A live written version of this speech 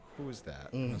who is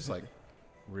that? And it's like,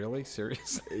 really?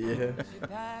 Seriously? Yeah. She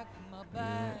packed my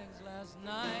bags last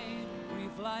night,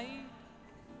 pre-flight.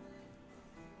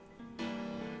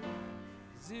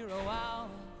 0 hour,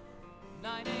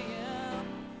 9 a.m.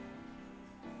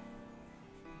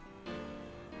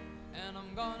 And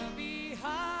I'm gonna be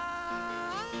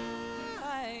high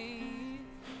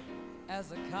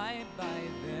as a kite by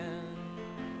then.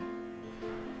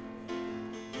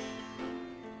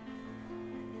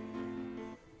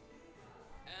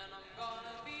 And I'm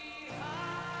gonna be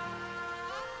high.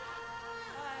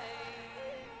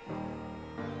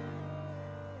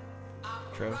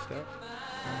 Travis Scott?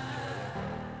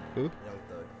 Who?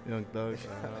 Young Thug. And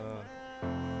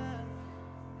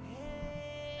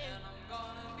I'm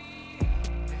gonna be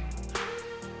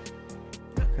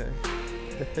Okay.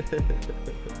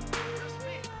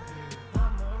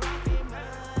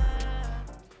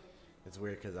 It's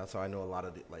weird because that's how I know a lot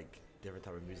of different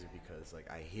type of music, because like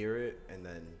I hear it and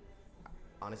then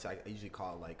honestly I usually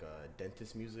call it like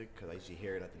dentist music, because I usually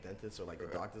hear it at the dentist or like the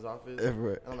doctor's office.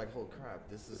 Right. And I'm like, holy crap,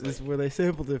 this is where they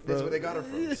sampled it from. This is where they got it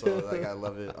from. So like I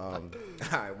love it. All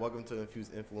right, welcome to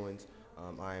Infused Influence.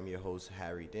 I am your host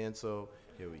Harry Danso,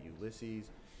 here with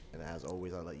Ulysses. And as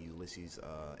always, I'll let Ulysses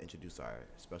introduce our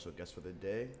special guest for the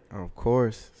day. Of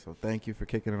course. So thank you for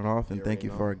kicking it off, and You thank you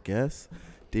already for our guest.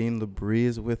 Dean LaBrie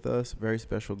is with us, very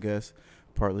special guest,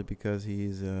 partly because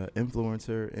he's an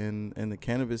influencer in the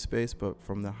cannabis space, but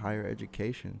from the higher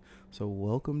education. So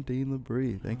welcome, Dean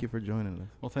LaBrie. Thank you for joining us.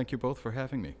 Well, thank you both for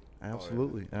having me.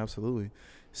 Absolutely, absolutely.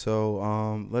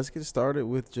 So let's get started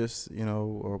with just,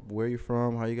 where you're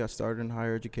from, how you got started in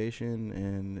higher education,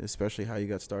 and especially how you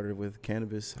got started with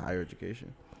cannabis higher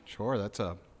education. Sure,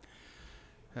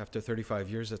 after 35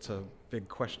 years, that's a big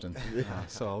question.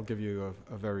 So I'll give you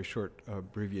a very short,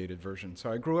 abbreviated version. So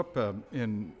I grew up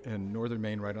in northern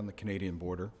Maine, right on the Canadian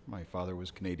border. My father was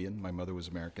Canadian, my mother was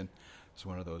American. It's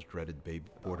one of those dreaded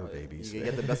border babies. You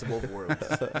get the best of both worlds.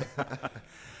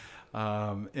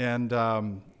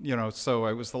 So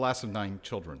I was the last of 9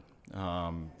 children.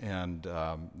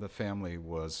 The family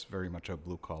was very much a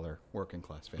blue-collar,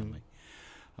 working-class family.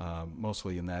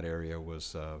 Mostly in that area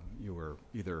was you were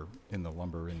either in the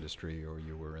lumber industry or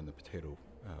you were in the potato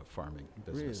farming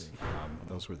business. Really?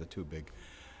 Those were the two big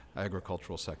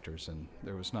agricultural sectors, and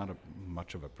there was not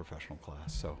much of a professional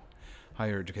class. So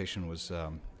higher education was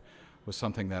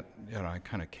something that I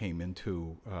kind of came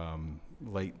into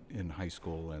late in high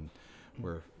school, and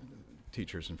where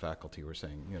teachers and faculty were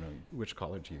saying, which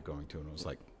college are you going to? And it was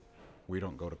like, we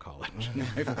don't go to college in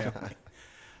my family.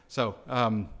 So,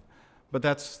 but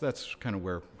that's kind of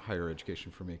where higher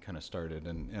education for me kind of started,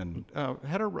 and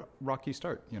had a rocky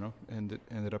start, and it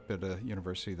ended up at a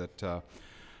university that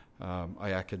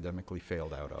I academically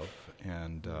failed out of,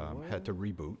 and had to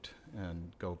reboot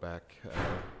and go back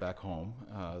home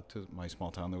to my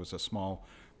small town. There was a small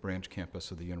branch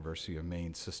campus of the University of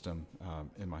Maine system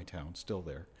in my town, still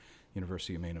there,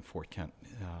 University of Maine in Fort Kent.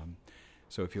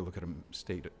 So if you look at a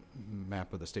state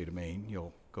map of the state of Maine,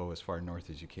 you'll go as far north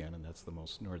as you can, and that's the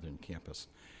most northern campus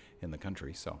in the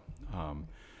country. So,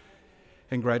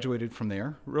 and graduated from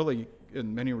there. Really,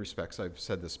 in many respects, I've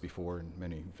said this before in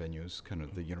many venues, kind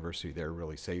of the university there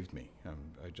really saved me.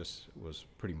 I just was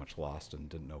pretty much lost and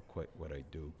didn't know quite what I'd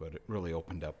do, but it really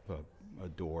opened up a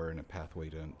door and a pathway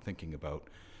to thinking about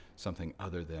something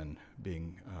other than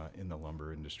being in the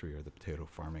lumber industry or the potato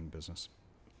farming business.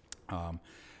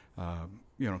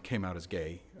 Came out as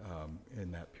gay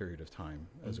in that period of time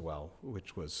as well,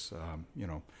 which was,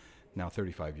 now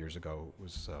 35 years ago, it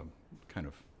was kind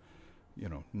of,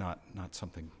 not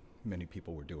something many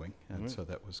people were doing. And so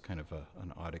that was kind of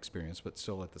an odd experience, but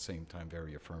still at the same time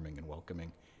very affirming and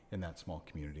welcoming in that small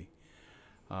community.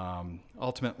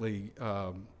 Ultimately,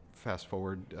 fast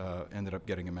forward, ended up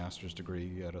getting a master's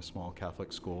degree at a small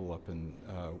Catholic school up in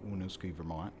Winooski,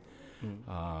 Vermont.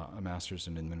 A master's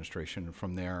in administration, and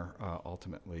from there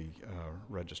ultimately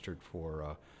registered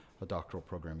for a doctoral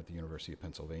program at the University of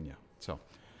Pennsylvania. So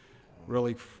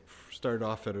really started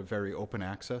off at a very open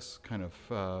access kind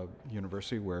of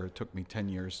university, where it took me 10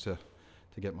 years to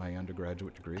get my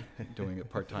undergraduate degree, doing it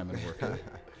part-time and working,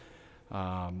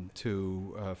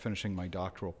 to finishing my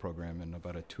doctoral program in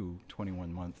about a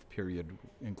 21-month period,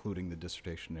 including the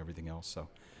dissertation and everything else.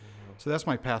 So that's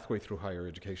my pathway through higher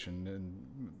education,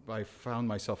 and I found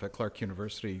myself at Clark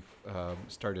University,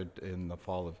 started in the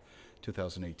fall of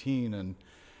 2018, and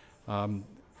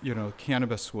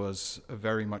cannabis was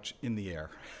very much in the air,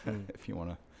 if you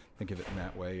want to think of it in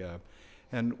that way.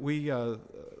 And we,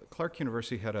 Clark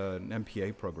University had an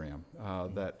MPA program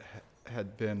that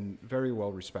had been very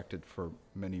well respected for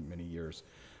many, many years,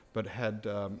 but had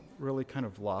really kind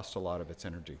of lost a lot of its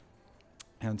energy.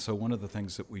 And so one of the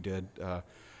things that we did,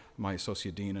 my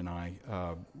associate dean and I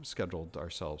scheduled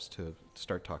ourselves to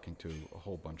start talking to a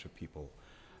whole bunch of people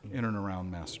in and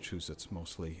around Massachusetts,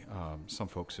 mostly some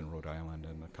folks in Rhode Island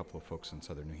and a couple of folks in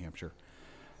southern New Hampshire,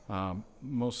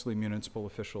 mostly municipal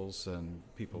officials and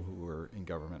people who were in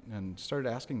government, and started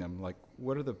asking them, like,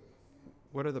 what are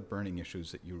the burning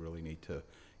issues that you really need to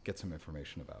get some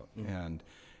information about?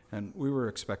 And we were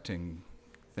expecting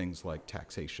things like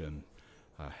taxation,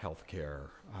 healthcare.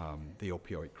 The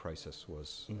opioid crisis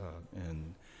was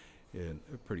in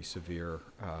pretty severe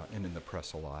and in the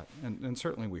press a lot. And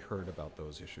certainly we heard about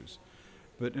those issues.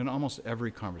 But in almost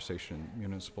every conversation,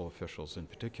 municipal officials in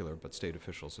particular, but state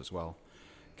officials as well,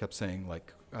 kept saying,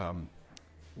 like,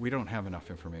 we don't have enough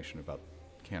information about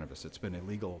cannabis. It's been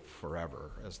illegal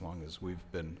forever, as long as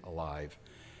we've been alive.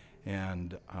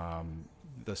 And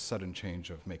the sudden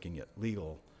change of making it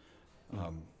legal,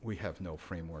 we have no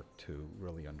framework to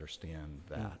really understand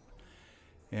that.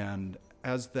 And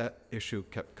as that issue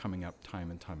kept coming up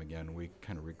time and time again, we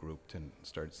kind of regrouped and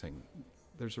started saying,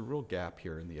 there's a real gap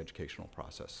here in the educational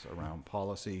process around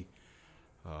policy,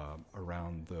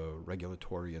 around the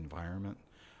regulatory environment,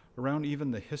 around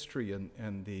even the history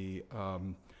and the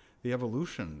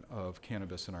evolution of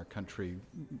cannabis in our country,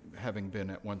 having been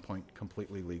at one point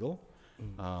completely legal.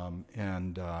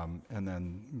 And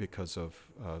then because of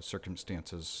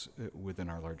circumstances within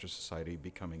our larger society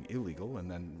becoming illegal,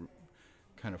 and then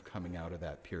kind of coming out of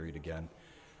that period again.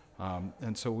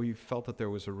 And so we felt that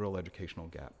there was a real educational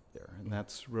gap there. And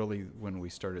that's really when we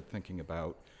started thinking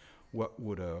about what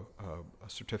would a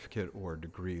certificate or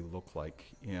degree look like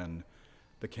in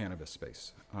the cannabis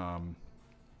space.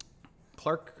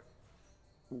 Clark,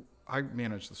 I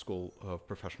manage the School of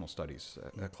Professional Studies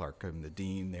at Clark. I'm the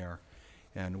dean there.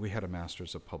 And we had a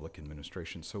Master's of Public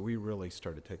Administration. So we really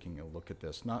started taking a look at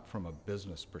this, not from a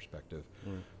business perspective,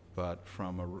 but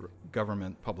from a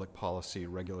government, public policy,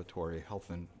 regulatory, health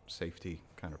and safety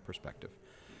kind of perspective.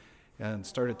 And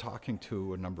started talking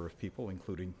to a number of people,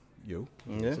 including you.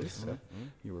 Yes.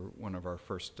 You were one of our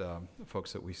first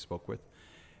folks that we spoke with.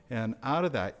 And out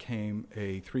of that came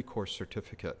a 3-course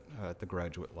certificate at the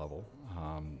graduate level.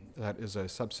 That is a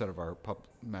subset of our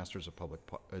Masters of Public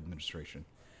Administration.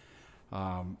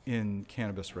 In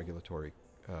cannabis regulatory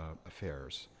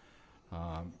affairs.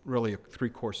 Really a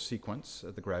 3-course sequence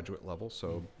at the graduate level.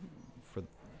 So for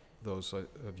those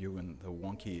of you in the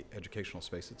wonky educational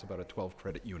space, it's about a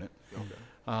 12-credit unit.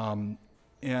 Okay.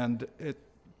 And it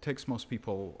takes most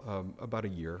people about a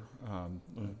year, a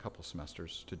couple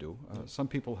semesters to do. Some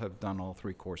people have done all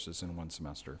 3 courses in one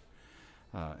semester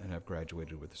and have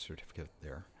graduated with a certificate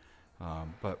there.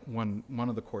 But one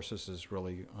of the courses is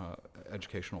really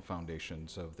educational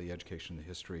foundations of the education, the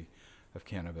history of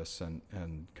cannabis, and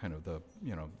kind of the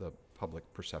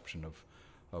public perception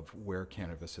of where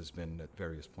cannabis has been at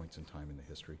various points in time in the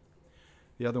history.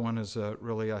 The other one is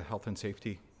really a health and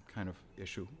safety kind of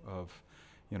issue of,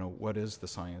 what is the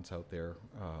science out there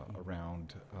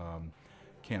around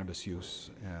cannabis use,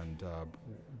 and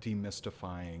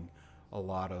demystifying a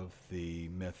lot of the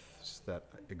myths that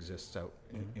exist out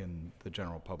in the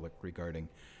general public regarding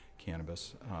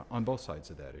cannabis on both sides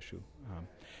of that issue.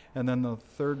 And then the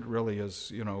third really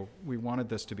is, we wanted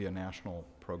this to be a national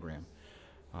program.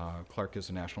 Clark is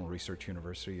a national research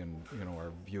university, and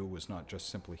our view was not just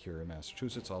simply here in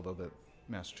Massachusetts, although that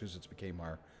Massachusetts became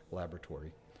our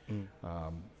laboratory.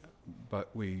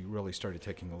 But we really started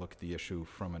taking a look at the issue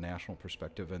from a national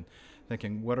perspective and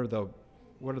thinking, what are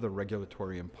the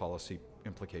regulatory and policy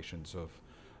implications of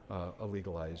a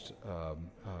legalized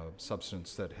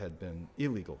substance that had been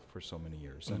illegal for so many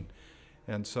years?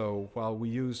 And so while we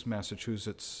use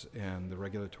Massachusetts and the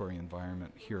regulatory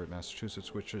environment here at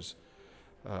Massachusetts, which has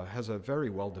a very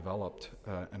well-developed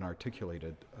and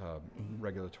articulated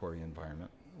regulatory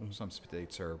environment, some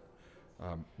states are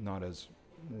not as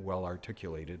well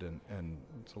articulated, and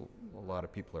so a lot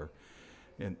of people are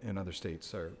in other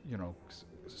states are,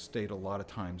 state a lot of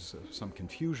times some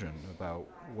confusion about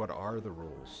what are the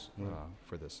rules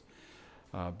for this.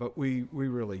 But we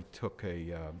really took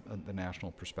the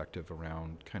national perspective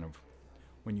around kind of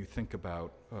when you think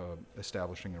about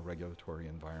establishing a regulatory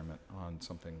environment on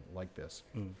something like this,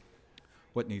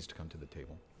 what needs to come to the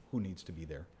table? Who needs to be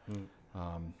there?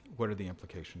 What are the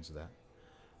implications of that?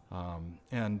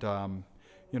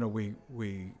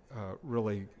 We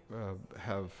really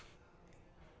have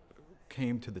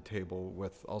came to the table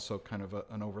with also kind of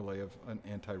an overlay of an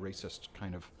anti-racist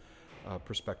kind of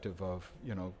perspective of,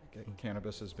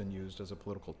 cannabis has been used as a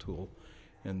political tool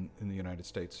in the United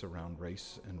States around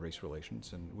race and race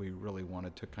relations, and we really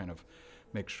wanted to kind of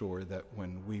make sure that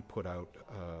when we put out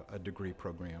a degree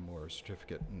program or a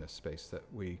certificate in this space, that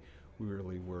we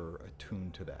really were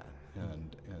attuned to that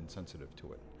and sensitive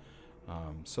to it.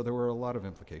 So there were a lot of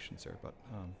implications there, but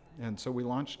and so we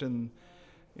launched in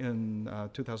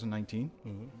 2019.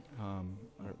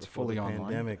 It's fully online.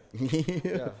 Pandemic.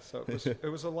 Yeah, so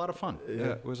it was a lot of fun.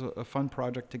 Yeah, it was a fun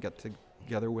project to get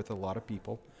together with a lot of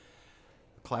people.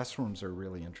 Classrooms are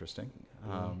really interesting.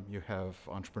 You have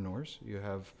entrepreneurs. You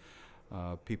have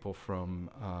people from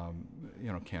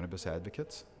cannabis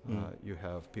advocates. You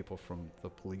have people from the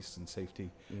police and safety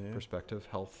perspective,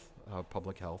 health,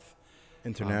 public health.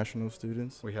 International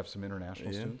students. We have some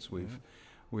international students.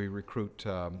 We recruit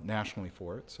nationally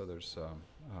for it. So there's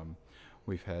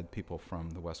we've had people from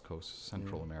the West Coast,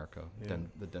 Central America,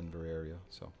 the Denver area.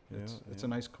 So it's a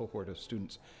nice cohort of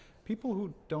students, people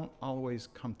who don't always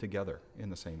come together in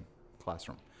the same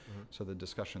classroom. So the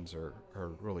discussions are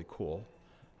really cool,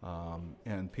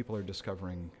 and people are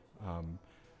discovering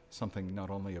something not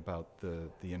only about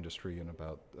the industry and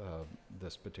about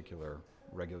this particular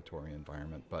regulatory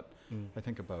environment, but I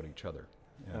think about each other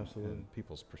and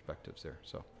people's perspectives there.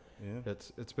 So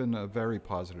it's been a very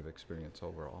positive experience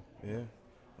overall. Yeah,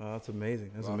 that's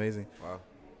amazing. That's amazing. Wow.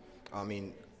 I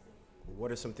mean,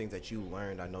 what are some things that you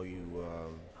learned? I know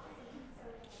you're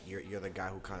the guy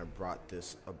who kind of brought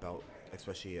this about,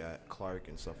 especially at Clark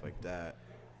and stuff like that.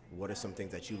 What are some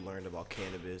things that you learned about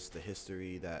cannabis, the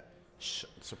history that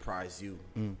surprised you?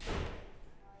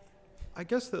 I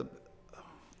guess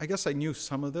I knew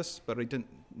some of this, but I didn't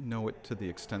know it to the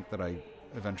extent that I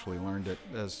eventually learned it.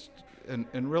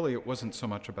 And really, it wasn't so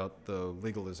much about the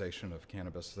legalization of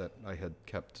cannabis that I had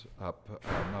kept up.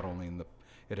 Not only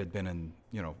it had been in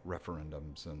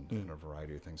referendums and a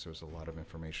variety of things. There was a lot of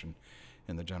information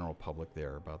in the general public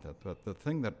there about that. But the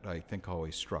thing that I think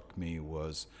always struck me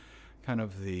was kind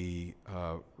of the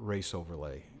race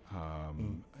overlay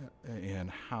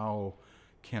and how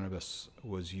cannabis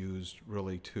was used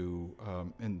really to,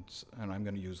 and I'm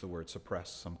going to use the word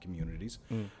suppress some communities,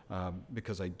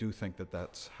 because I do think that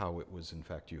that's how it was in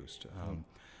fact used.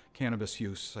 Cannabis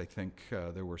use, I think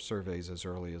there were surveys as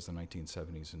early as the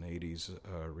 1970s and 80s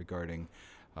regarding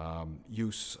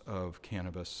use of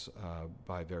cannabis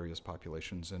by various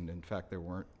populations, and in fact there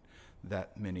weren't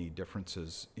that many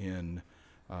differences in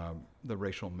the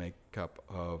racial makeup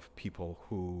of people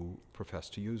who profess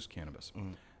to use cannabis.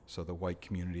 So the white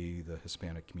community, the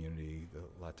Hispanic community, the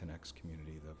Latinx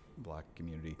community, the black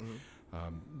community,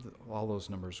 all those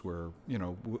numbers were,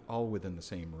 all within the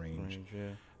same range.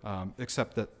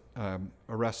 Except that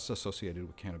arrests associated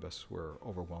with cannabis were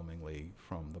overwhelmingly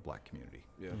from the black community.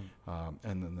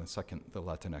 And then the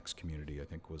Latinx community, I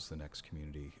think, was the next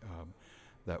community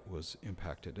that was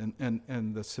impacted.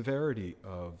 And the severity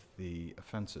of the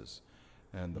offenses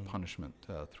and the punishment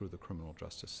through the criminal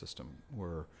justice system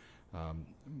were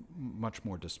much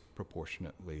more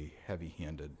disproportionately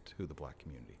heavy-handed to the black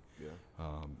community.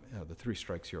 The 3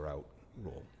 strikes you're out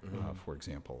rule, for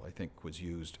example, I think was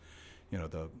used.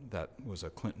 That was a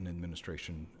Clinton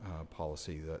administration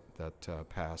policy that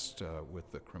passed with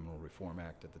the Criminal Reform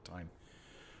Act at the time.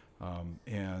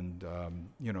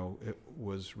 It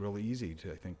was really easy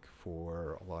I think,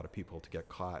 for a lot of people to get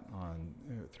caught on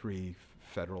 3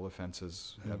 federal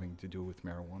offenses having to do with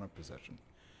marijuana possession.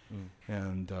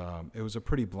 And it was a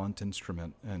pretty blunt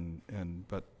instrument,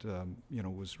 but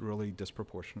was really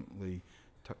disproportionately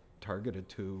targeted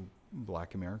to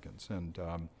black Americans. And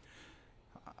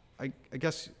I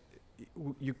guess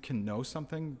you can know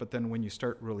something, but then when you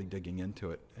start really digging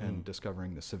into it and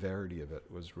discovering the severity of it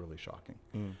was really shocking.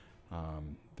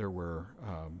 There were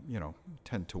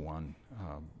 10 to 1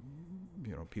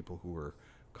 people who were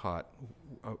caught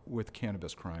with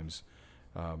cannabis crimes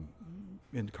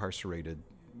incarcerated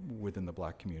within the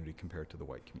black community compared to the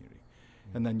white community.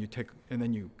 And then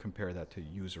you compare that to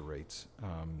user rates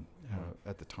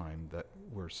at the time that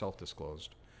were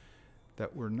self-disclosed,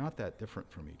 that were not that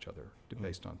different from each other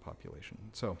based on population.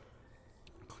 So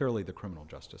clearly the criminal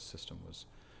justice system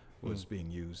was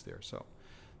being used there. So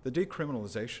the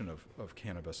decriminalization of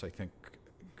cannabis, I think,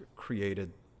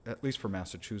 created, at least for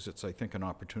Massachusetts, I think, an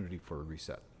opportunity for a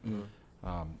reset.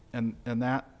 And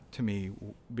that, to me,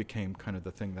 became kind of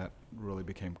the thing that really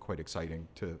became quite exciting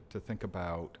to think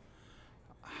about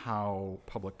how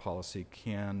public policy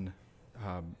can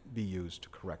be used to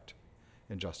correct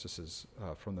injustices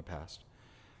from the past.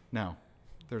 Now,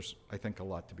 there's, I think, a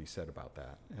lot to be said about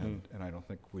that, and I don't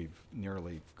think we've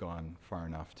nearly gone far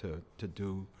enough to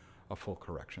do a full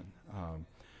correction.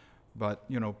 But,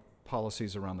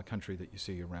 policies around the country that you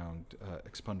see around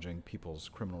expunging people's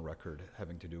criminal record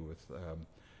having to do with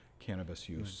cannabis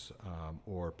use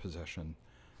or possession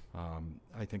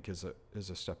I think is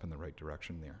a step in the right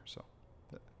direction there. So,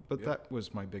 but Yeah. that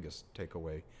was my biggest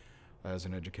takeaway as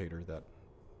an educator, that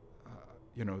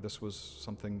this was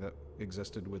something that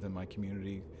existed within my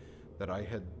community that I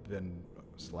had been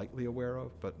slightly aware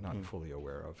of, but not fully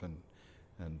aware of,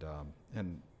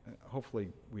 and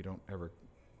hopefully we don't ever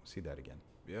see that again.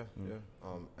 Yeah, yeah.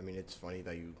 I mean, it's funny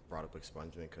that you brought up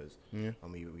expungement because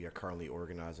we are currently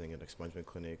organizing an expungement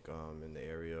clinic in the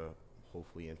area,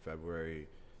 hopefully in February,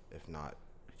 if not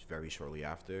very shortly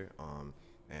after.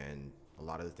 And a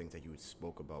lot of the things that you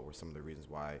spoke about were some of the reasons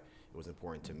why it was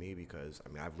important to me, because I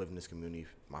mean, I've lived in this community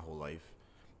my whole life,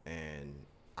 and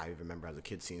I remember as a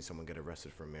kid seeing someone get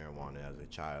arrested for marijuana as a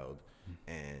child,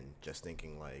 and just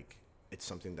thinking like it's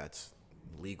something that's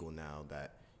legal now,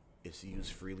 that it's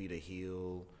used freely to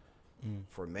heal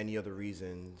for many other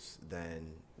reasons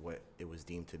than what it was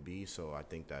deemed to be. So I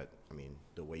think that, I mean,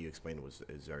 the way you explained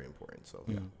it is very important. So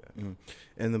yeah.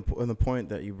 And the point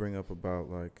that you bring up about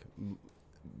like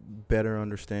better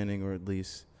understanding, or at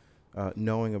least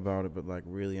knowing about it, but like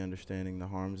really understanding the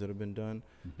harms that have been done.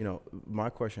 My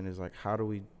question is like, how do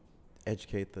we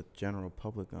educate the general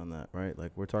public on that, right?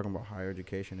 Like, we're talking about higher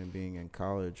education and being in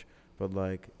college, but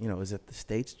like, is it the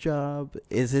state's job?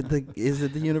 Is it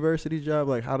the university's job?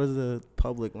 Like, how does the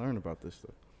public learn about this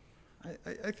stuff?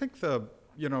 I think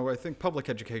I think public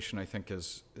education, I think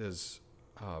is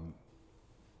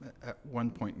at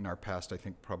one point in our past, I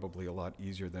think probably a lot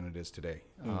easier than it is today.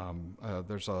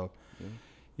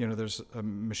 There's a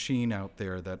machine out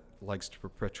there that likes to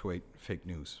perpetuate fake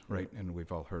news, right? And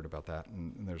we've all heard about that,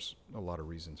 and there's a lot of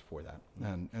reasons for that.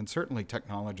 And certainly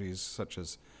technologies such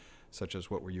as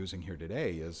what we're using here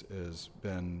today is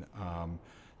been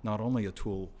not only a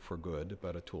tool for good,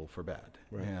 but a tool for bad.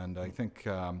 Right. And I think,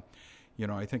 I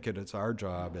think it's our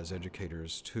job as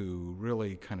educators to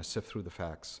really kind of sift through the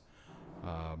facts,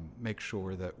 make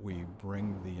sure that we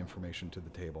bring the information to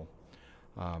the table,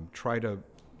 try to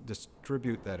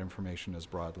distribute that information as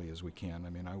broadly as we can.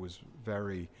 I mean, I was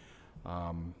very,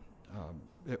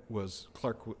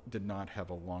 Clark did not have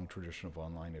a long tradition of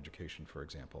online education, for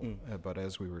example, but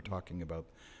as we were talking about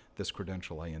this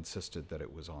credential, I insisted that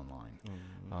it was online.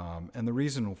 And the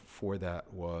reason for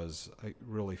that was I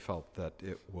really felt that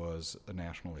it was a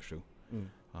national issue,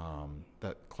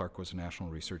 that Clark was a national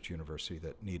research university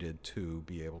that needed to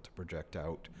be able to project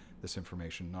out this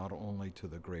information not only to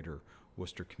the greater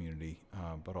Worcester community,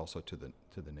 but also to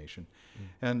the nation.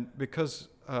 And because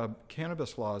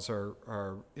cannabis laws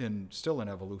are still in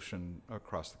evolution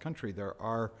across the country, there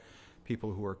are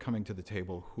people who are coming to the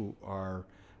table who are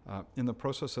in the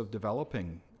process of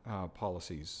developing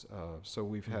policies. So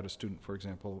we've had a student, for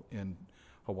example, in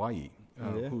Hawaii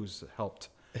who's helped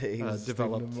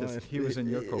develop this. He was in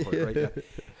your cohort, right?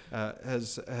 Yeah.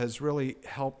 Has really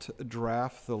helped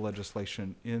draft the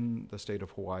legislation in the state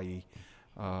of Hawaii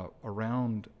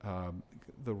around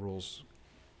the rules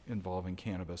involving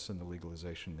cannabis and the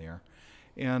legalization there,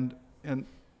 and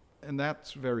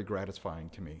that's very gratifying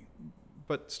to me.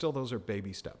 But still, those are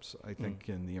baby steps, I think,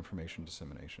 in the information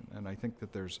dissemination. And I think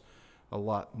that there's a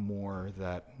lot more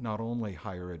that not only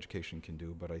higher education can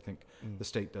do, but I think the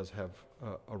state does have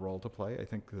a role to play. I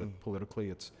think that politically,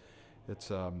 it's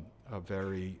a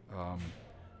very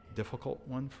difficult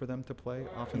one for them to play.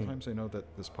 Oftentimes, I know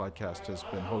that this podcast has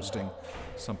been hosting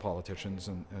some politicians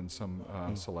and some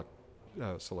select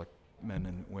men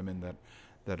and women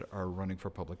that are running for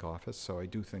public office. So I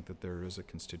do think that there is a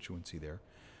constituency there.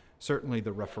 Certainly,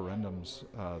 the referendums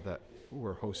that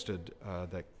were hosted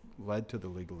that led to the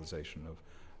legalization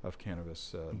of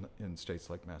cannabis in states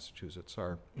like Massachusetts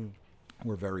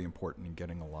were very important in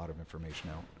getting a lot of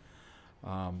information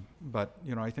out. But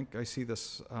I think I see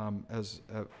this as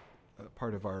a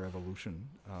part of our evolution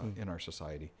in our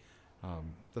society.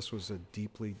 This was a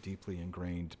deeply, deeply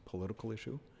ingrained political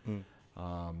issue.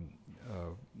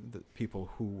 The people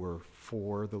who were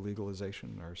for the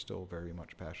legalization are still very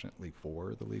much passionately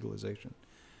for the legalization.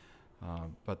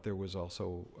 But there was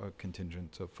also a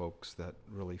contingent of folks that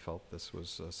really felt this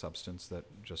was a substance that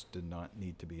just did not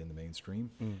need to be in the mainstream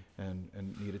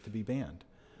and needed to be banned.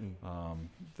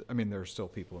 I mean, there are still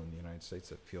people in the United States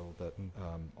that feel that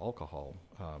alcohol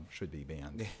should be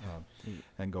banned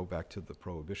and go back to the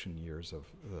prohibition years of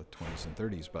the 20s and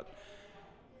 30s. But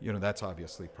that's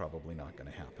obviously probably not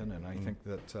going to happen, and I think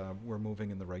that we're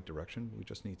moving in the right direction. We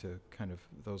just need to kind of,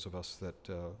 those of us that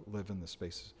live in the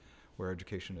space where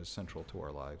education is central to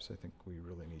our lives, I think we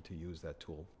really need to use that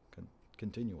tool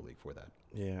continually for that.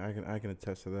 Yeah, I can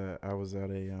attest to that. I was at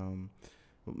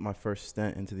my first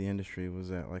stint into the industry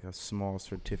was at like a small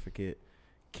certificate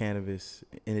cannabis,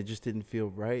 and it just didn't feel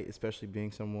right, especially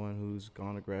being someone who's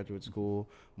gone to graduate school,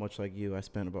 much like you. I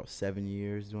spent about 7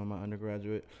 years doing my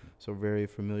undergraduate, so very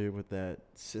familiar with that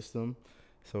system.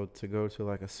 So to go to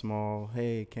like a small,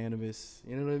 hey, cannabis,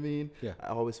 you know what I mean? Yeah. I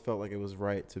always felt like it was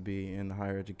right to be in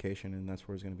higher education, and that's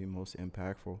where it's going to be most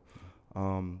impactful.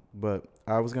 But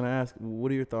I was going to ask,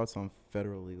 what are your thoughts on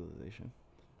federal legalization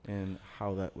and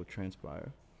how that would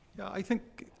transpire? Yeah, I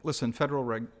think, listen, the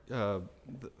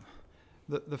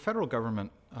federal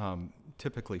government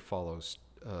typically follows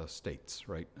states,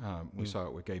 right? We saw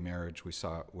it with gay marriage. We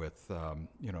saw it with, a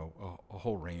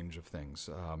whole range of things.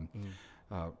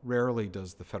 Rarely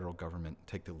does the federal government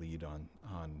take the lead on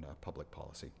public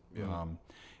policy,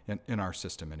 in our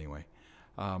system anyway.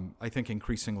 I think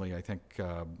increasingly,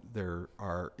 there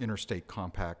are interstate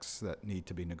compacts that need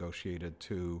to be negotiated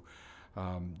to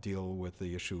deal with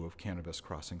the issue of cannabis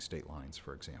crossing state lines,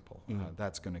 for example.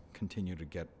 That's going to continue to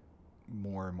get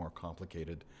more and more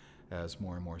complicated as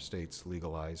more and more states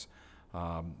legalize.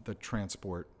 The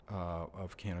transport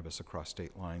of cannabis across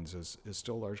state lines is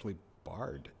still largely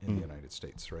barred in the United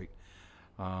States, right?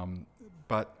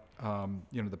 But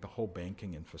the whole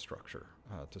banking infrastructure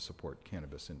to support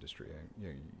cannabis industry.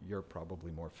 You're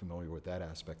probably more familiar with that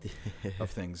aspect of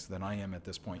things than I am at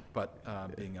this point. But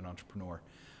being an entrepreneur,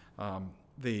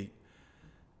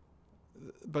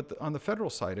 but on the federal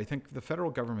side, I think the federal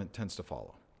government tends to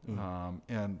follow.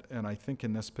 And I think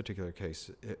in this particular case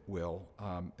it will,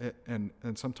 and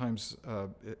sometimes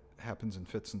it happens in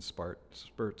fits and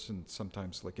spurts, and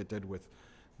sometimes, like it did with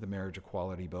the marriage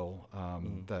equality bill,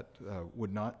 that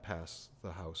would not pass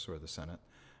the House or the Senate,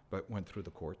 but went through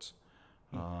the courts,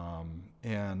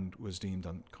 and was deemed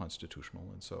unconstitutional,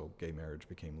 and so gay marriage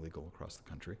became legal across the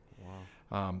country.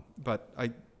 Wow. But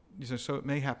so it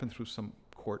may happen through some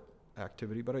court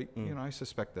activity, but I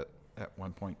suspect that at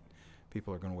one point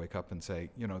people are going to wake up and say,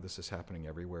 this is happening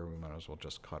everywhere. We might as well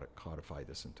just codify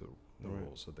this into the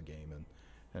rules of the game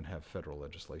and have federal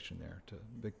legislation there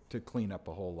to clean up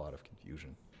a whole lot of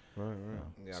confusion. Right.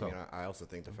 Yeah, So, I also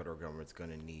think the federal government's going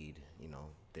to need,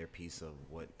 their piece of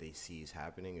what they see is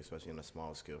happening, especially on a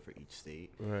small scale for each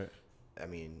state. Right. I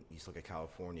mean, you just look at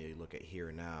California, you look at here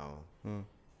and now.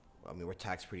 I mean, we're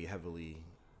taxed pretty heavily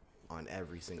on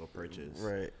every single purchase.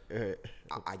 Right.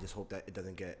 I just hope that it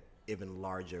doesn't get even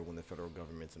larger when the federal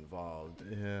government's involved.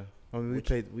 Yeah. I mean,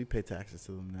 we pay taxes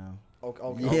to them now.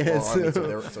 So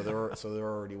they're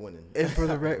already winning. And for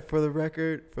the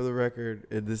record,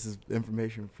 and this is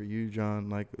information for you, John.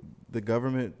 Like the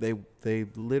government, they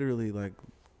literally like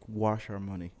wash our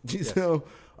money. Yes. So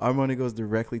our money goes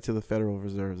directly to the Federal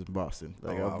Reserves in Boston.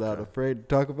 Like I'm not afraid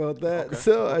to talk about that. Okay.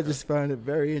 So I just find it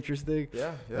very interesting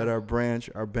that our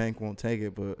bank won't take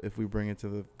it, but if we bring it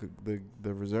to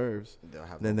the reserves,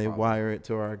 then they wire it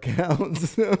to our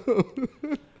accounts.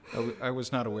 I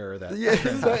was not aware of that. Yeah,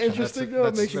 isn't that interesting? Though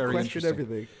it makes you very question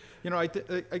everything. I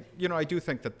do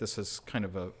think that this is kind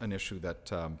of an issue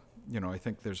that I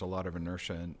think there's a lot of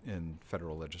inertia in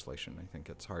federal legislation. I think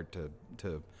it's hard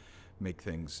to make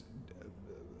things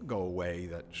go away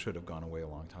that should have gone away a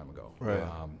long time ago. Right.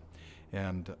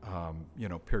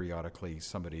 Periodically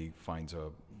somebody finds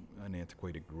an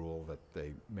antiquated rule that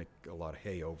they make a lot of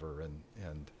hay over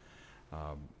and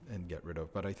get rid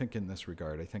of. But I think in this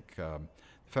regard, the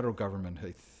federal government,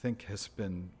 has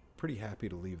been pretty happy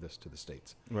to leave this to the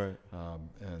states. Right.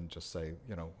 And just say,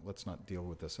 let's not deal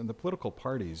with this. And the political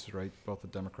parties, right, both the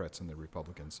Democrats and the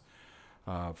Republicans,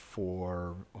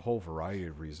 for a whole variety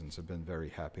of reasons, have been very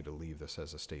happy to leave this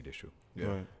as a state issue.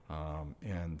 Yeah.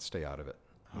 And stay out of it.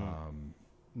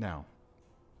 Now,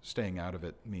 staying out of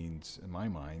it means, in my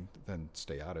mind, then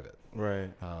stay out of it.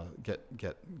 Right.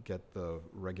 Get the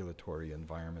regulatory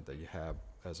environment that you have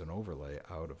as an overlay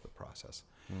out of the process.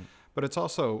 But it's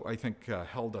also, I think,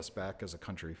 held us back as a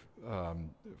country.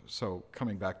 So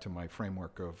coming back to my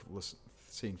framework of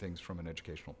seeing things from an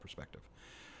educational perspective.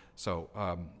 So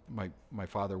my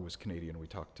father was Canadian. We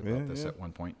talked about this at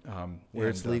one point. Where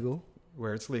it's legal.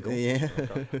 Where it's legal. Yeah.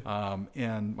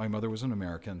 And my mother was an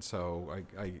American, so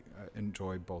I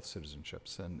enjoy both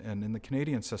citizenships. And in the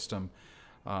Canadian system,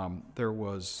 there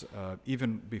was,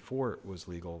 even before it was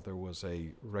legal, there was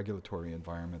a regulatory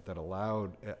environment that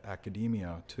allowed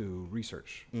academia to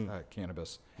research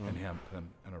cannabis and hemp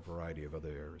and a variety of other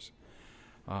areas.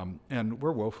 And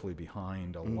we're woefully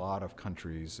behind a lot of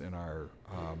countries in our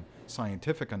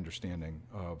scientific understanding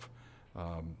of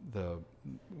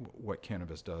what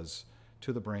cannabis does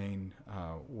to the brain,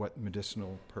 what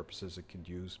medicinal purposes it could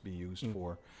be used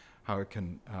for, how it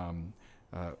can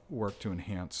work to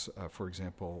enhance, for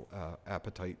example,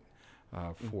 appetite,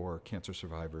 for cancer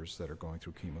survivors that are going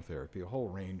through chemotherapy, a whole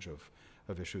range of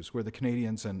issues where the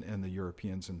Canadians and the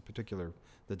Europeans, in particular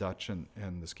the Dutch and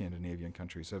the Scandinavian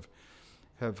countries,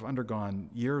 have undergone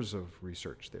years of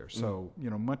research there. So,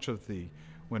 much of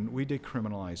when we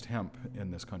decriminalized hemp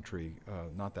in this country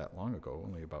not that long ago,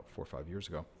 only about 4 or 5 years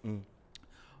ago,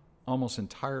 almost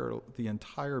the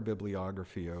entire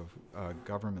bibliography of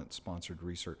government-sponsored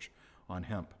research on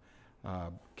hemp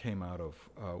came out of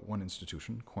one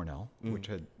institution, Cornell, which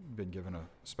had been given a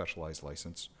specialized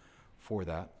license for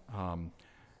that,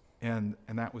 and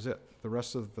that was it. The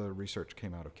rest of the research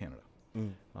came out of Canada,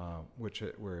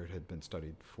 where it had been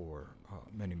studied for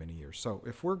many, many years. So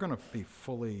if we're going to be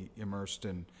fully immersed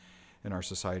in our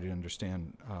society to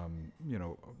understand,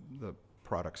 the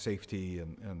product safety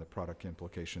and the product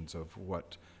implications of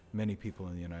what many people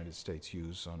in the United States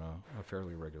use on a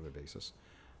fairly regular basis,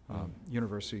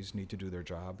 universities need to do their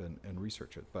job and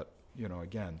research it. But,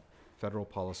 again, federal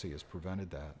policy has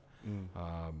prevented that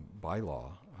by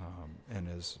law and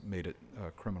has made it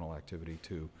a criminal activity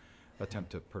to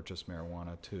attempt to purchase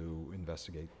marijuana to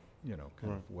investigate,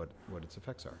 kind of what its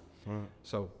effects are.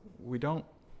 So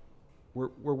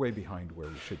we're way behind where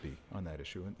we should be on that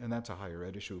issue, and that's a higher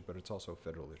ed issue, but it's also a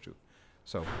federal issue.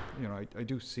 So, I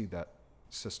do see that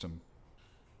system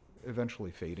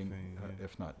eventually fading,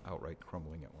 if not outright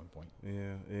crumbling at one point.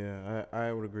 Yeah,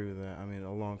 I would agree with that. I mean,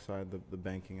 alongside the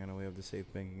banking, I know we have the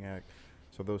Safe Banking Act,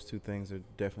 so those two things are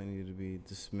definitely need to be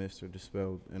dismissed or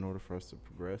dispelled in order for us to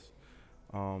progress.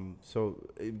 So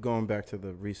going back to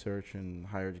the research and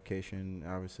higher education,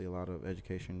 obviously a lot of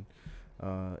education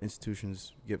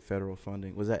institutions get federal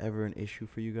funding. Was that ever an issue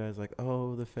for you guys? Like,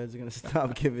 oh, the feds are going to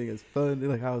stop giving us funding.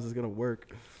 Like, how is this going to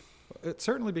work? It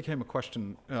certainly became a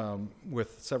question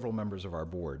with several members of our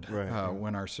board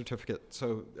when our certificate.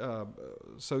 So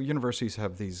universities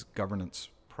have these governance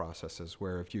processes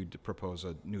where if you propose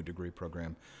a new degree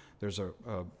program, there's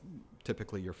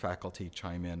typically your faculty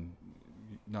chime in,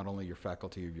 not only your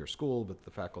faculty of your school, but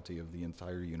the faculty of the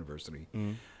entire university.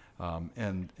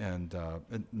 And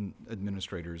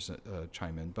administrators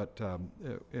chime in. But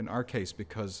in our case,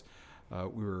 because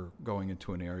we were going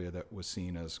into an area that was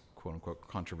seen as quote unquote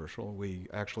controversial, we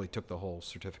actually took the whole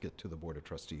certificate to the Board of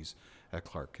Trustees at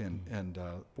Clark. And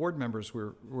board members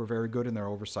were very good in their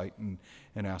oversight and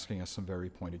asking us some very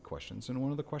pointed questions. And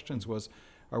one of the questions was,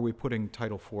 are we putting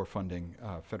Title IV funding,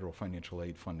 federal financial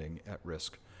aid funding, at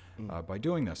risk by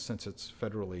doing this, since it's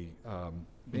federally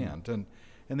banned?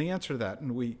 And the answer to that,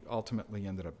 and we ultimately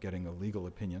ended up getting a legal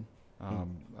opinion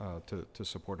to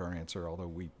support our answer, although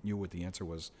we knew what the answer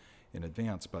was in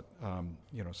advance. But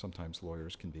sometimes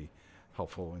lawyers can be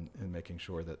helpful in making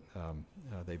sure that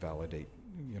they validate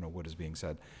what is being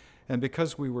said. And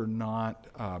because we were not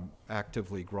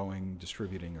actively growing,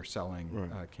 distributing, or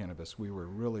selling cannabis, we were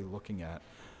really looking at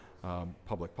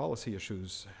public policy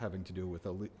issues having to do with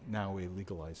now a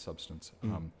legalized substance.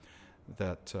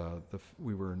 That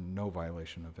we were in no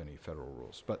violation of any federal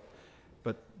rules. But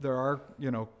there are,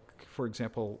 for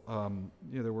example,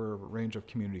 there were a range of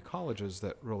community colleges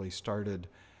that really started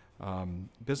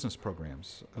business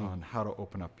programs on how to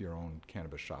open up your own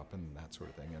cannabis shop and that sort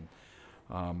of thing.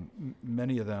 And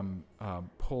many of them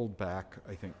pulled back,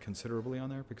 I think, considerably on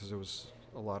there because there was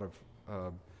a lot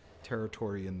of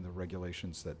territory in the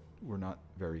regulations that were not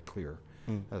very clear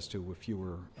as to if you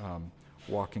were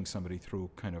walking somebody through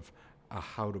kind of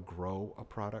how to grow a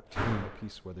product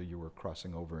piece, whether you were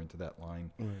crossing over into that line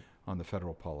on the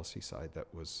federal policy side, that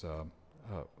was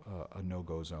a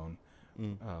no-go zone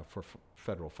for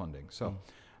federal funding. So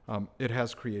it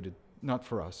has created, not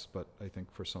for us, but I think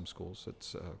for some schools,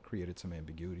 it's created some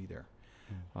ambiguity there.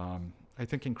 I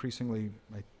think increasingly,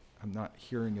 I'm not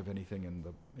hearing of anything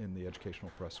in the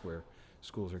educational press where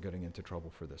schools are getting into trouble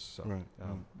for this. So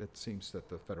it seems that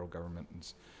the federal government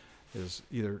is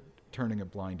either turning a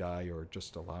blind eye or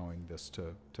just allowing this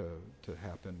to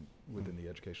happen within the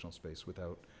educational space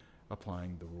without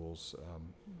applying the rules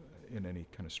in any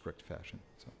kind of strict fashion.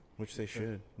 So, which they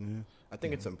should. I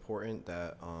think it's important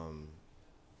that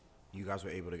you guys were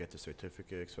able to get the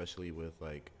certificate, especially with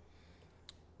like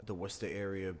the Worcester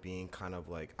area being kind of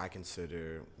like, I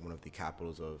consider one of the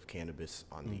capitals of cannabis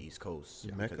on the East Coast,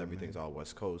 because everything's all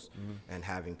West Coast, and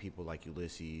having people like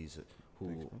Ulysses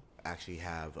who actually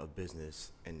have a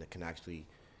business and that can actually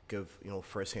give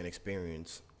firsthand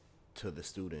experience to the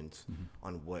students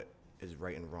on what is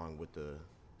right and wrong with the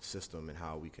system and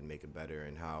how we can make it better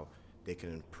and how they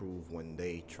can improve when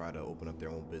they try to open up their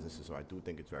own businesses. So I do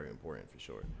think it's very important for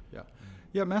sure.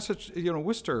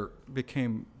 Worcester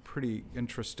became pretty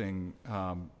interesting,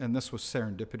 and this was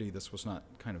serendipity. This was not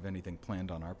kind of anything planned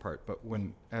on our part, but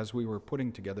as we were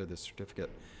putting together this certificate,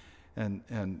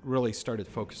 and really started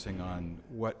focusing on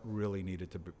what really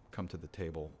needed to come to the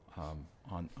table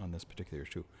on this particular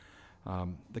issue.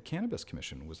 The Cannabis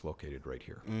Commission was located right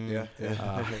here. Yeah.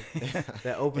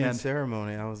 That opening and-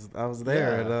 ceremony, I was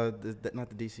there Yeah. at not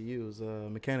the DCU, it was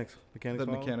Mechanics The Hall.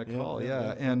 Mechanic Hall,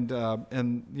 yeah. And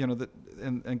you know,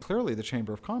 and clearly the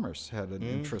Chamber of Commerce had an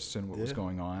interest in what was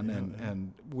going on,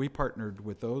 and we partnered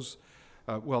with those.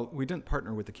 Well, we didn't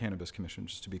partner with the Cannabis Commission,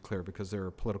 just to be clear, because they're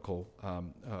a political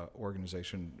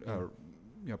organization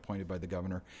appointed by the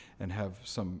governor and have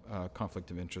some conflict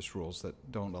of interest rules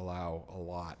that don't allow a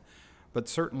lot. But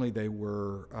certainly they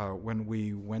were, when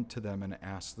we went to them and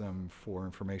asked them for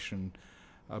information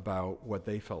about what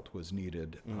they felt was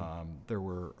needed, there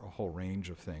were a whole range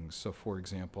of things. So, for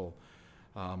example,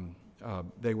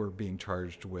 they were being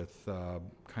charged with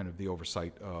kind of the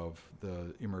oversight of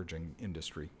the emerging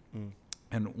industry.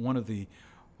 And one of the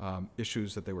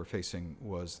issues that they were facing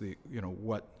was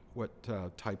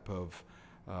what type of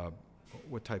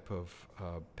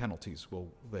penalties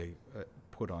will they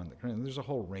put on. And there's a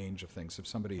whole range of things. If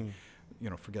somebody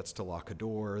forgets to lock a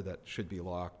door that should be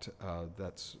locked,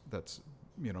 that's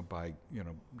by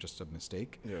just a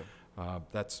mistake.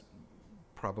 That's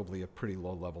probably a pretty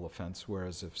low level offense.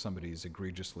 Whereas if somebody's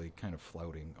egregiously kind of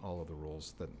flouting all of the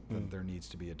rules, then there needs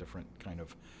to be a different kind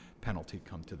of penalty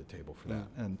come to the table for that.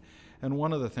 And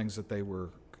one of the things that they were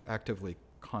actively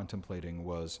contemplating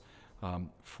was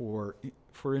for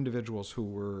individuals who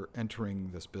were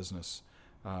entering this business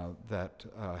that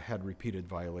had repeated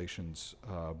violations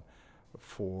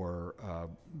for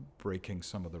breaking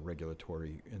some of the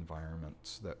regulatory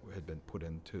environments that had been put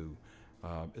into,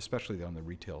 especially on the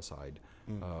retail side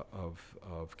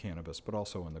of cannabis, but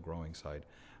also on the growing side.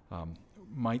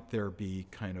 Might there be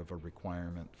kind of a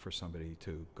requirement for somebody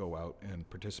to go out and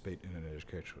participate in an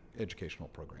educational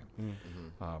program,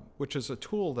 which is a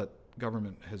tool that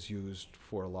government has used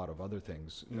for a lot of other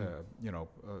things.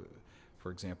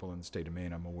 For example, in the state of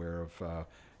Maine, I'm aware of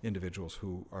individuals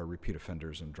who are repeat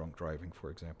offenders and drunk driving,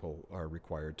 for example, are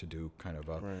required to do kind of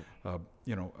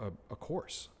a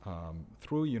course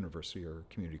through a university or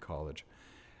community college.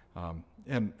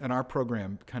 And our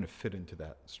program kind of fit into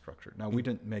that structure. Now, we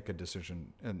didn't make a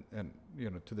decision, and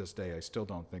to this day, I still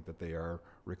don't think that they are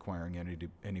requiring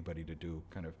anybody to do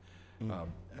kind of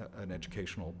an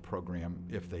educational program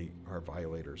if they are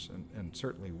violators. And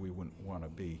certainly we wouldn't want to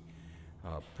be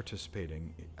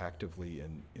participating actively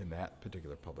in that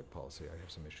particular public policy. I have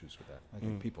some issues with that. I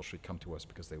think people should come to us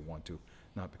because they want to,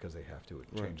 not because they have to.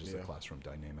 It changes the classroom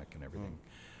dynamic and everything.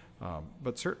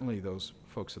 But certainly those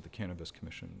folks at the Cannabis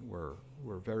Commission were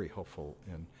very helpful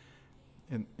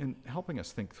in helping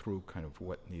us think through kind of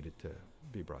what needed to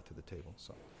be brought to the table.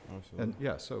 So,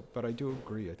 but I do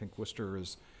agree. I think Worcester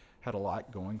has had a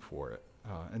lot going for it,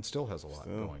 and still has a lot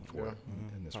going for it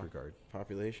in this regard.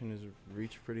 Population has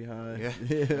reached pretty high.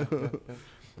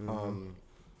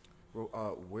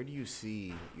 Where do you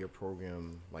see your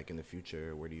program like in the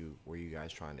future? Where are you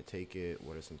guys trying to take it?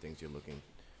 What are some things you're looking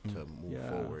to move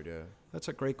forward? That's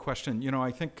a great question.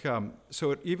 I think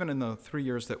even in the 3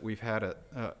 years that we've had it,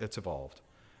 it's evolved.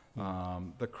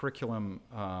 The curriculum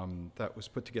that was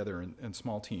put together in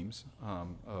small teams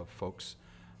of folks,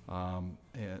 and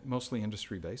mostly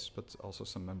industry-based, but also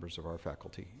some members of our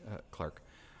faculty at Clark.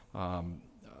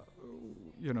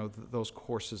 Those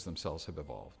courses themselves have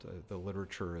evolved. The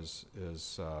literature is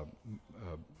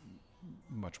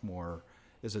much more.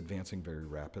 Is advancing very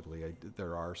rapidly.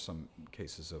 There are some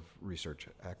cases of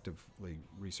actively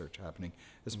research happening,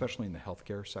 especially in the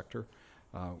healthcare sector,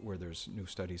 where there's new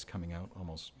studies coming out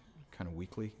almost kind of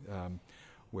weekly,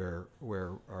 where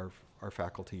our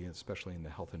faculty, especially in the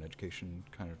health and education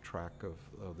kind of track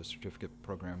of the certificate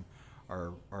program,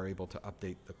 are able to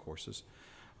update the courses.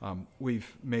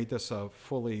 We've made this a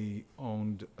fully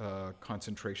owned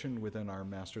concentration within our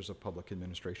Masters of Public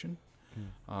Administration.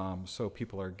 So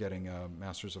people are getting a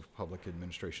Master's of Public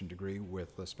Administration degree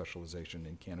with a specialization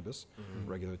in cannabis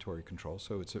regulatory control.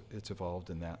 So it's evolved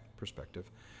in that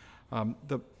perspective.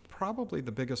 Probably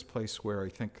the biggest place where I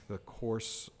think the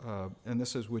course, and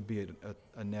would be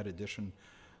a net addition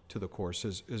to the course,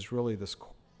 is really this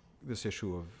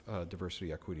issue of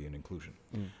diversity, equity, and inclusion.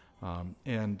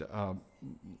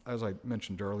 As I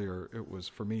mentioned earlier, it was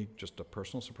for me just a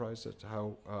personal surprise as to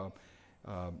how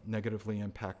negatively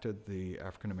impacted the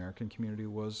African American community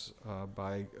was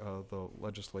by the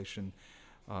legislation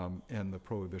and the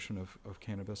prohibition of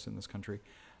cannabis in this country.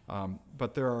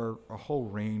 But there are a whole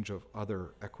range of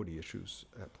other equity issues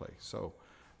at play. So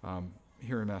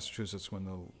here in Massachusetts,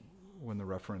 when the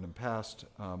referendum passed,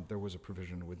 there was a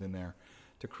provision within there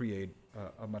to create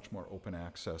a much more open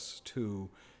access to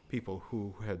people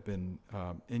who had been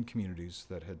in communities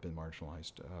that had been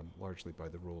marginalized largely by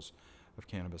the rules of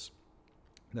cannabis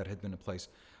that had been in place.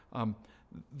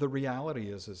 The reality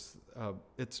is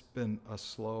it's been a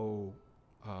slow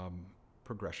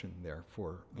progression there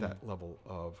for that level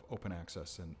of open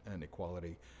access and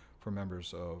equality for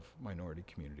members of minority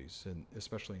communities, and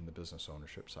especially in the business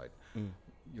ownership side.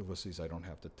 Ulysses, I don't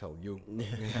have to tell you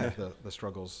the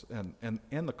struggles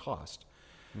and the cost.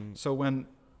 So when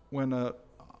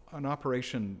an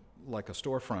operation like a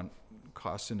storefront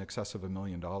costs in excess of $1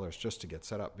 million just to get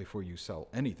set up before you sell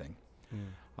anything,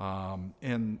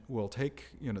 and will take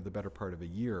the better part of a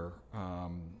year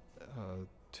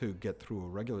to get through a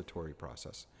regulatory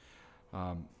process.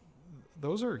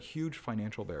 Those are huge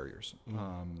financial barriers,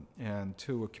 and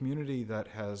to a community that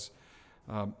has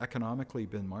economically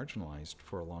been marginalized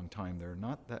for a long time, there are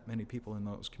not that many people in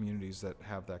those communities that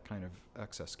have that kind of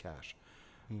excess cash.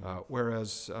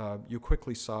 Whereas you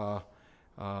quickly saw,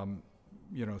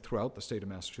 throughout the state of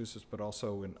Massachusetts, but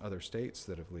also in other states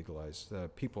that have legalized,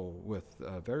 people with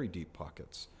very deep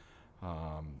pockets.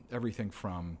 Everything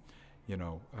from,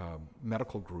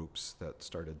 medical groups that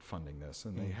started funding this,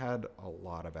 and they had a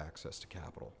lot of access to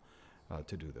capital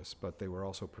to do this, but they were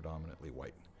also predominantly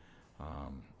white.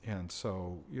 And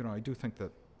so, I do think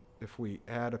that if we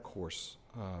add a course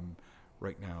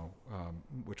right now,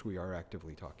 which we are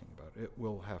actively talking about, it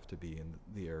will have to be in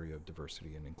the area of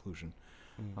diversity and inclusion,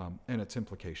 and its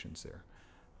implications there.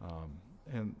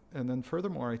 And then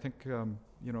furthermore, I think,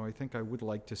 I think I would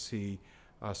like to see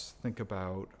us think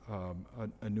about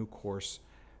a new course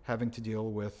having to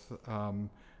deal with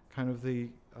kind of the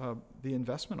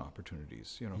investment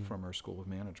opportunities, from our School of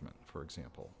Management, for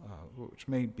example, which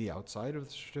may be outside of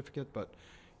the certificate, but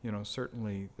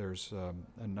certainly there's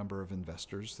a number of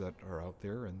investors that are out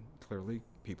there, and clearly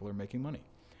people are making money.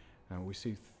 And we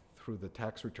see through the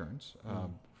tax returns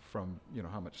from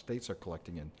how much states are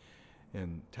collecting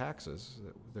in taxes,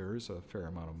 there is a fair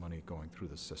amount of money going through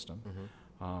the system.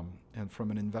 And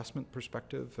from an investment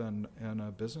perspective and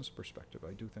a business perspective,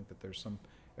 I do think that there's some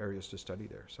areas to study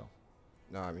there. So,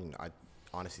 no, I mean, I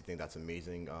honestly think that's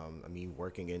amazing.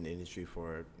 Working in the industry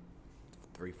for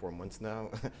 3-4 months now,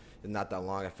 it's not that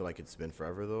long. I feel like it's been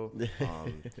forever though.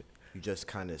 You just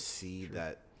kind of see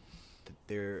that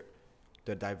the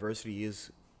diversity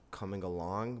is coming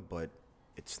along, but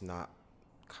it's not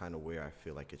kind of where I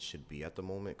feel like it should be at the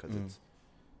moment, because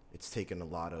it's taken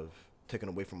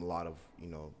away from a lot of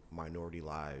minority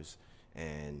lives,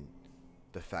 and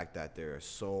the fact that there are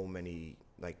so many,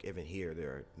 like even here there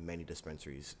are many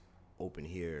dispensaries open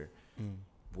here.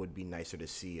 Would be nicer to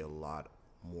see a lot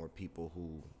more people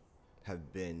who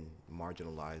have been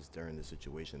marginalized during the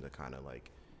situation to kind of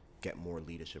like get more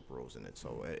leadership roles in it.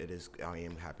 So I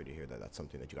am happy to hear that that's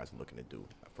something that you guys are looking to do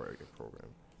for your program.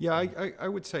 Yeah, I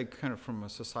would say kind of from a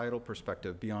societal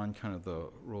perspective, beyond kind of the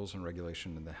rules and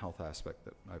regulation and the health aspect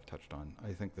that I've touched on,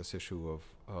 I think this issue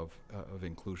of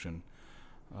inclusion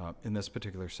in this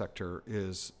particular sector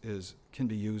can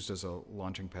be used as a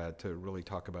launching pad to really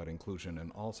talk about inclusion in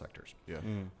all sectors. Yeah.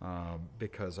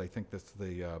 Because I think that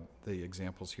the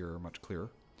examples here are much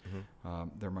clearer.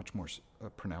 They're much more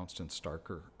pronounced and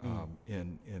starker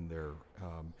in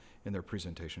their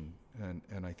presentation,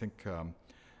 and I think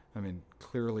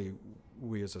clearly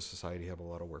we as a society have a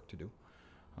lot of work to do,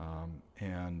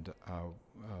 and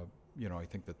I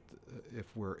think that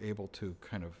if we're able to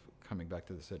kind of, coming back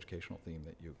to this educational theme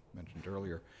that you mentioned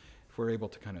earlier, if we're able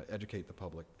to kind of educate the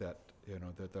public that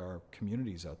that there are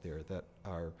communities out there that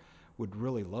would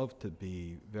really love to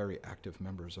be very active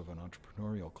members of an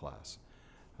entrepreneurial class.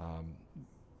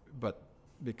 But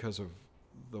because of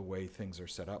the way things are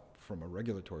set up from a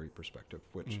regulatory perspective,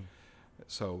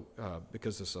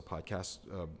 because this is a podcast,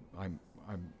 I'm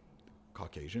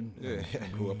Caucasian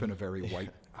and grew up in a very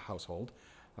white household.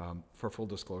 For full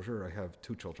disclosure, I have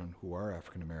 2 children who are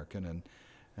African American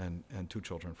and 2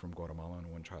 children from Guatemala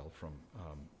and 1 child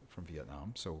from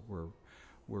Vietnam. So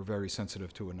we're very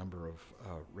sensitive to a number of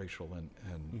racial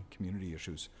and community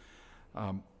issues.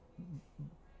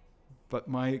 But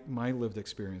my lived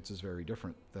experience is very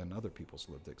different than other people's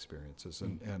lived experiences,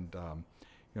 and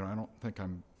I don't think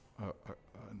I'm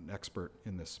an expert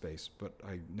in this space, but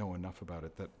I know enough about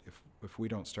it that if we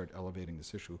don't start elevating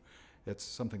this issue, it's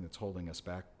something that's holding us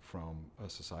back from a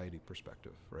society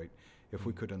perspective, right? If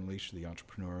we could unleash the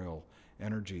entrepreneurial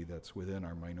energy that's within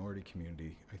our minority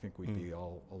community, I think we'd be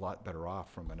all a lot better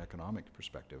off from an economic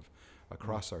perspective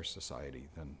across our society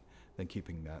than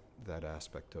keeping that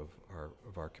aspect of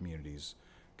our communities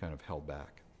kind of held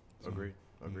back. So.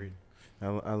 Agreed.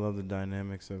 I love the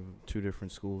dynamics of 2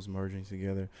 different schools merging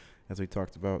together. As we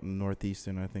talked about in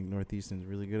Northeastern, I think Northeastern is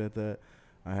really good at that.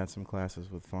 I had some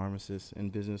classes with pharmacists in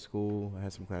business school. I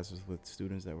had some classes with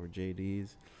students that were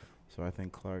JDs. So I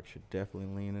think Clark should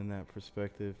definitely lean in that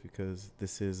perspective because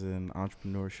this is an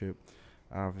entrepreneurship,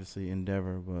 obviously,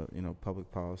 endeavor, but, public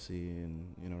policy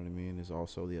and, you know what I mean, is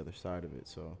also the other side of it.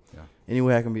 So any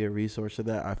way I can be a resource to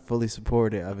that, I fully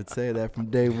support it. I would say that from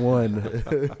day one,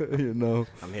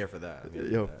 I'm here for that.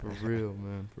 For real,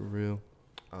 man, for real.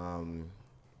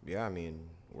 Yeah, I mean,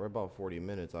 we're about 40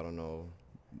 minutes. I don't know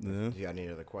if you got any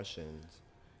other questions.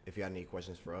 If you got any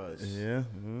questions for us. Yeah.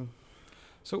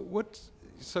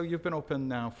 So you've been open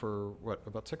now for what,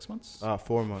 about 6 months?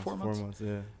 4 months. 4 months? 4 months,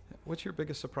 yeah. What's your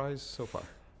biggest surprise so far?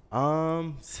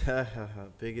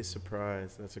 Biggest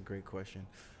surprise. That's a great question.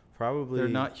 Probably. They're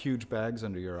not huge bags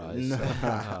under your eyes.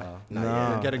 No.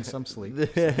 You're getting some sleep.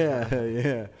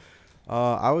 Yeah.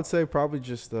 I would say probably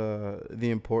just the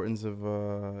importance of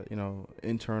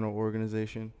internal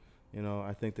organization.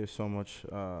 I think there's so much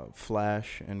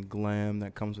flash and glam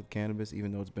that comes with cannabis,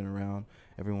 even though it's been around.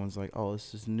 Everyone's like, oh,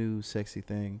 it's this new sexy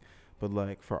thing. But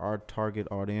like for our target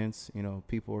audience,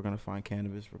 people are going to find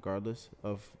cannabis regardless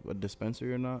of a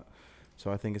dispensary or not.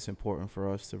 So I think it's important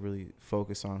for us to really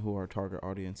focus on who our target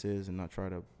audience is and not try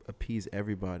to appease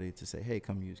everybody to say, hey,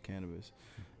 come use cannabis.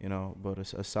 But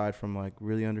aside from like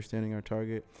really understanding our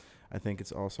target, I think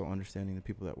it's also understanding the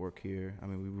people that work here. I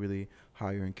mean, we really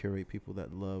hire and curate people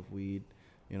that love weed.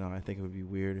 I think it would be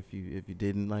weird if you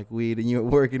didn't like weed and you were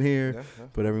working here. Yeah.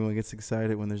 But everyone gets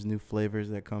excited when there's new flavors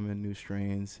that come in, new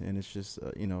strains, and it's just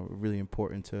really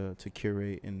important to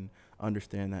curate and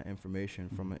understand that information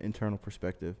from an internal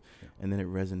perspective, and then it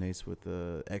resonates with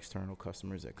the external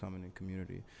customers that come in the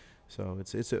community. So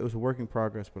it's a work in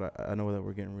progress, but I know that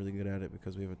we're getting really good at it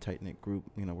because we have a tight knit group.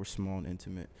 We're small and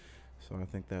intimate. So I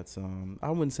think that's I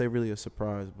wouldn't say really a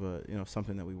surprise, but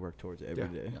something that we work towards every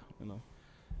day. Yeah.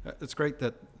 It's great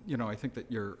that I think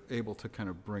that you're able to kind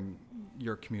of bring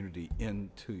your community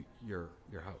into your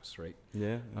house, right?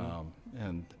 Yeah.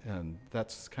 And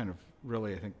that's kind of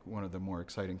really, I think, one of the more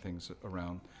exciting things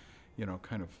around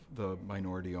kind of the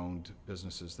minority-owned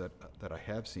businesses that I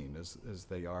have seen is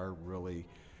they are really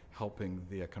helping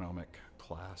the economic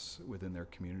class within their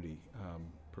community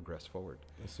progress forward.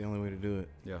 That's the only way to do it.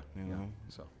 Yeah.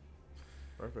 So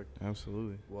perfect.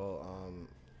 Absolutely. Well,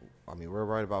 I mean, we're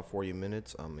right about 40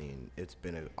 minutes. I mean, it's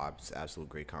been an absolute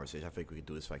great conversation. I think we could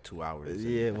do this for like 2 hours.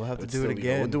 Yeah, we'll have to do it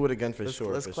again. We'll do it again for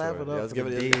sure. Let's clap it up. Let's give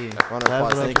it a round of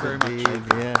applause. Thank you very much.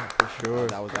 Yeah, for sure.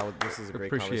 This is a great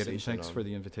Appreciate conversation. it. And thanks for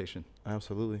the invitation.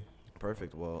 Absolutely.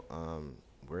 Perfect. Well,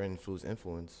 we're in Food's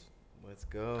Influence. Let's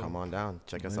go. Come on down.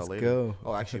 Check us out later. Go.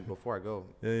 Oh, actually, before I go,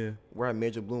 yeah, we're at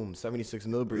Major Bloom, 76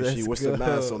 LaBrie Street, Worcester,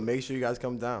 Mass. So make sure you guys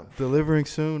come down. Delivering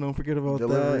soon. Don't forget about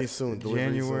Delivery that. Soon.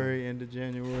 January, end of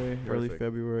January, early Perfect.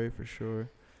 February for sure.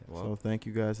 Well, so thank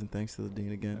you guys, and thanks to the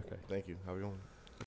dean again. Okay. Thank you. How are we going?